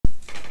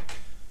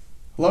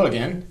Hello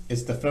again.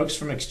 It's the folks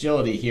from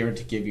Xgility here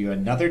to give you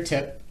another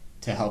tip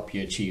to help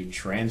you achieve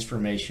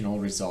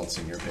transformational results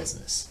in your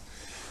business.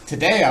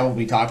 Today I will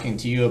be talking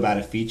to you about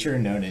a feature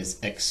known as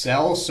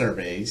Excel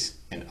surveys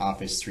in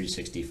Office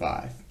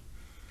 365.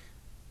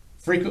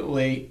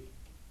 Frequently,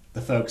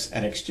 the folks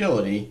at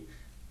Xgility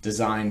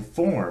design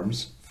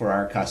forms for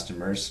our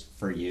customers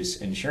for use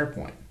in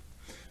SharePoint.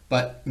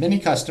 But many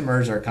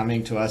customers are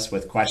coming to us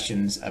with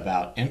questions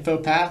about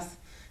InfoPath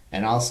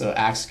and also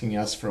asking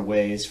us for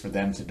ways for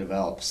them to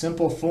develop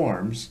simple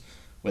forms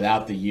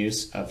without the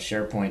use of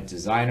SharePoint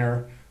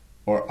Designer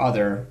or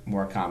other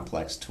more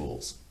complex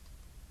tools.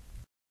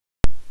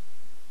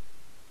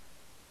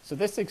 So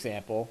this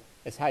example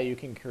is how you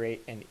can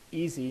create an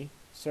easy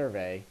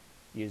survey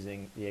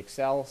using the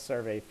Excel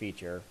survey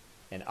feature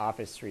in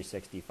Office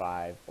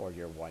 365 or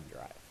your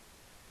OneDrive.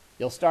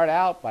 You'll start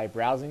out by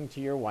browsing to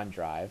your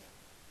OneDrive,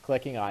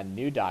 clicking on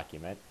New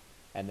Document,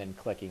 and then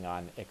clicking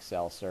on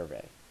Excel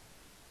Survey.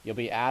 You'll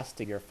be asked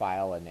to give your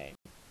file a name.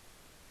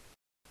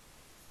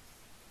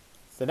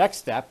 The next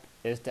step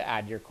is to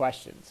add your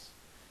questions.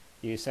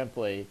 You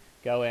simply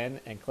go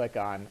in and click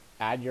on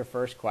Add Your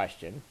First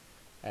Question,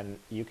 and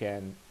you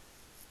can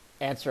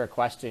answer a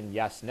question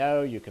yes,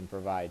 no. You can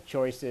provide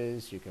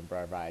choices. You can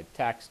provide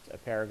text, a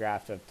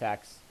paragraph of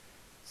text.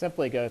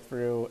 Simply go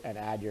through and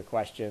add your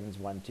questions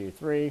 1, 2,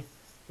 3,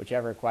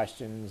 whichever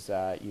questions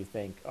you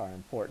think are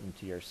important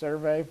to your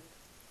survey.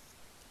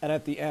 And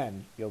at the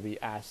end, you'll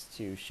be asked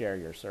to share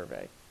your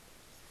survey.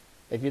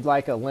 If you'd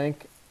like a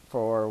link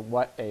for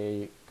what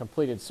a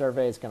completed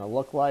survey is going to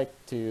look like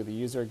to the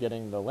user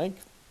getting the link,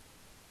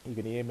 you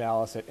can email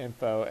us at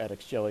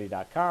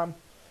info@xgility.com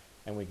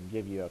and we can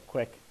give you a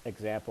quick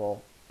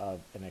example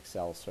of an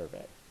Excel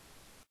survey.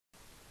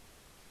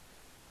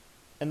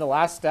 In the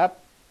last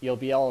step, you'll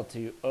be able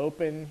to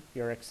open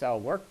your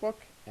Excel workbook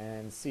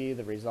and see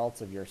the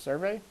results of your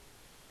survey.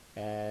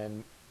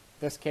 And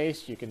in this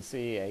case, you can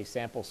see a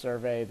sample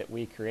survey that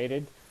we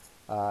created,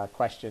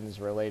 questions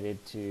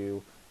related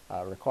to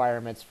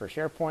requirements for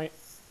SharePoint.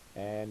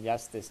 And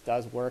yes, this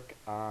does work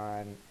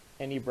on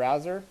any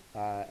browser,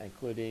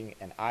 including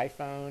an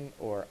iPhone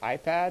or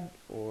iPad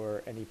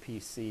or any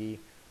PC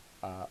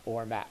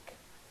or Mac.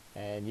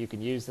 And you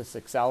can use this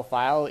Excel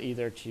file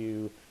either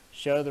to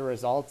show the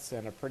results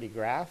in a pretty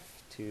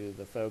graph to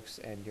the folks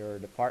in your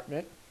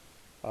department,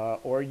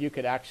 or you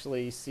could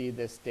actually see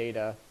this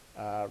data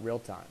real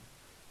time.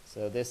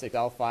 So this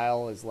Excel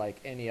file is like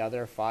any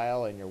other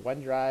file in your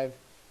OneDrive,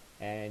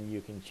 and you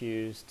can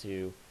choose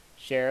to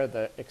share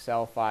the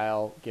Excel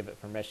file, give it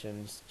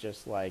permissions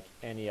just like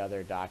any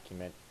other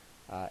document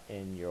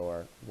in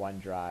your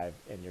OneDrive,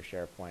 in your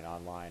SharePoint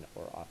Online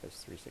or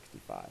Office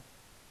 365.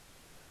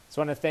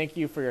 So I want to thank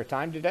you for your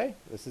time today.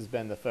 This has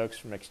been the folks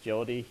from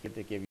Xgility here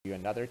to give you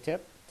another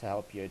tip to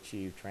help you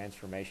achieve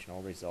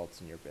transformational results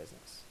in your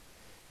business.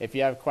 If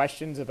you have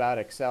questions about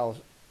Excel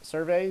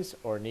surveys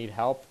or need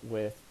help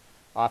with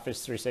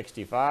Office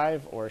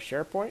 365 or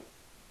SharePoint,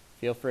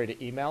 feel free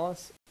to email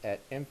us at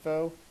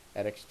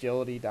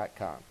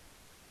info@xgility.com.